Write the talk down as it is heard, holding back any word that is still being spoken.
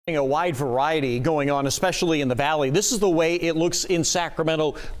A wide variety going on, especially in the valley. This is the way it looks in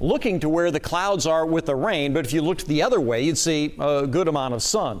Sacramento, looking to where the clouds are with the rain. But if you looked the other way, you'd see a good amount of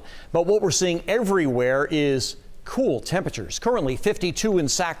sun. But what we're seeing everywhere is cool temperatures. Currently 52 in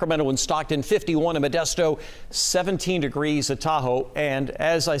Sacramento and Stockton, 51 in Modesto, 17 degrees at Tahoe. And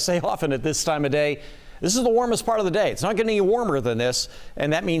as I say often at this time of day, this is the warmest part of the day. It's not getting any warmer than this,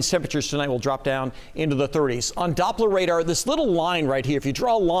 and that means temperatures tonight will drop down into the 30s. On Doppler radar, this little line right here, if you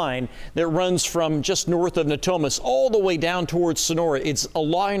draw a line that runs from just north of Natomas all the way down towards Sonora, it's a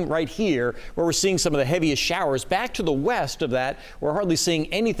line right here where we're seeing some of the heaviest showers. Back to the west of that, we're hardly seeing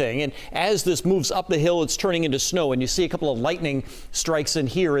anything. And as this moves up the hill, it's turning into snow, and you see a couple of lightning strikes in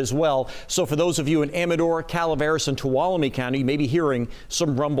here as well. So for those of you in Amador, Calaveras, and Tuolumne County, you may be hearing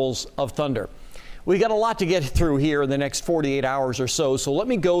some rumbles of thunder. We got a lot to get through here in the next 48 hours or so let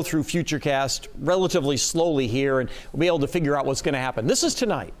me go through Futurecast relatively slowly here, and we'll be able to figure out what's going to happen. This is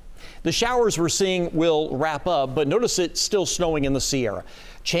tonight. The showers we're seeing will wrap up, but notice it's still snowing in the Sierra.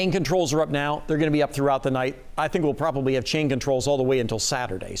 Chain controls are up now. They're going to be up throughout the night. I think we'll probably have chain controls all the way until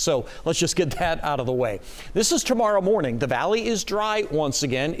Saturday. So let's just get that out of the way. This is tomorrow morning. The valley is dry once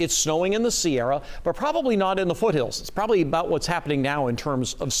again. It's snowing in the Sierra, but probably not in the foothills. It's probably about what's happening now in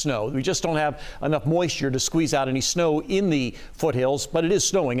terms of snow. We just don't have enough moisture to squeeze out any snow in the foothills, but it is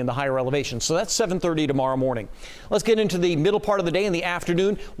snowing in the higher elevations. So that's 7:30 tomorrow morning. Let's get into the middle part of the day in the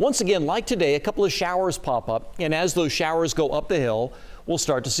afternoon. Once again, like today, a couple of showers pop up, and as those showers go up the hill, we'll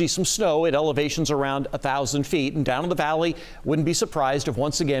start to see some snow at elevations around 1,000 feet. And down in the valley, wouldn't be surprised if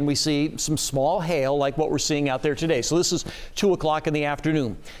once again we see some small hail like what we're seeing out there today. So this is 2 o'clock in the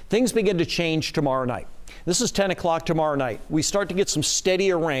afternoon. Things begin to change tomorrow night. This is 10 o'clock tomorrow night. We start to get some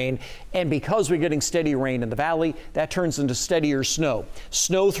steadier rain, and because we're getting steady rain in the valley, that turns into steadier snow.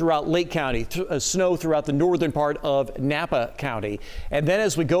 Snow throughout Lake County, snow throughout the northern part of Napa County. And then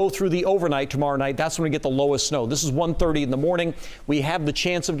as we go through the overnight tomorrow night, that's when we get the lowest snow. This is 1:30 in the morning. We have the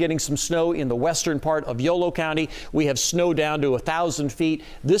chance of getting some snow in the western part of Yolo County. We have snow down to 1,000 feet.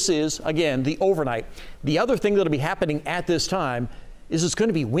 This is, again, the overnight. The other thing that'll be happening at this time is it's going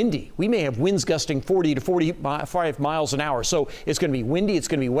to be windy. We may have winds gusting 40 to 45 miles an hour. So it's going to be windy, it's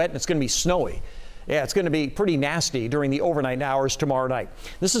going to be wet, and it's going to be snowy. Yeah, it's going to be pretty nasty during the overnight hours tomorrow night.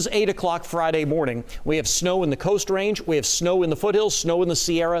 This is 8 o'clock Friday morning. We have snow in the Coast Range. We have snow in the foothills, snow in the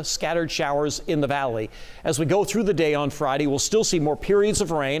Sierra, scattered showers in the valley. As we go through the day on Friday, we'll still see more periods of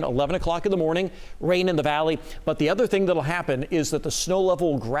rain, 11 o'clock in the morning, rain in the valley. But the other thing that'll happen is that the snow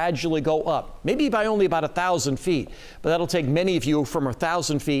level will gradually go up, maybe by only about 1,000 feet. But that'll take many of you from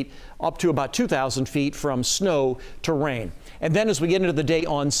 1,000 feet up to about 2,000 feet from snow to rain. And then as we get into the day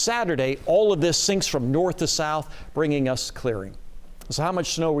on Saturday, all of this sinks from north to south, bringing us clearing. So how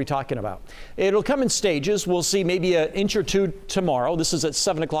much snow are we talking about? It'll come in stages. We'll see maybe an inch or two tomorrow. This is at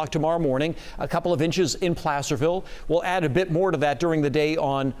 7 o'clock tomorrow morning. A couple of inches in Placerville. We'll add a bit more to that during the day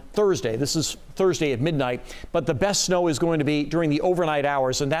on Thursday. This is Thursday at midnight. But the best snow is going to be during the overnight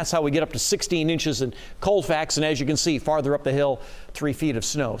hours, and that's how we get up to 16 inches in Colfax. And as you can see, farther up the hill, 3 feet of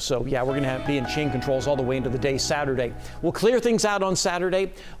snow. So yeah, we're going to be in chain controls all the way into the day Saturday. We'll clear things out on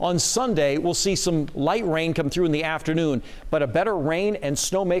Saturday. On Sunday, we'll see some light rain come through in the afternoon, but a better rain and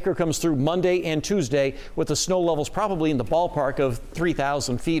snow maker comes through Monday and Tuesday with the snow levels probably in the ballpark of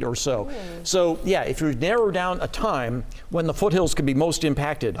 3,000 feet or so. So yeah, if you narrow down a time when the foothills could be most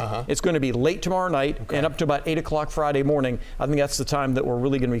impacted, it's going to be late tomorrow night and up to about 8 o'clock Friday morning. I think that's the time that we're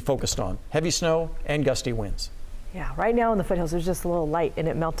really going to be focused on. Heavy snow and gusty winds. Yeah, right now in the foothills, there's just a little light and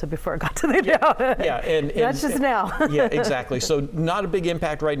it melted before it got to the down. Yeah, and that's just now. Yeah, exactly. So not a big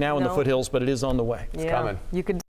impact right now in the foothills, but it is on the way. It's coming. You could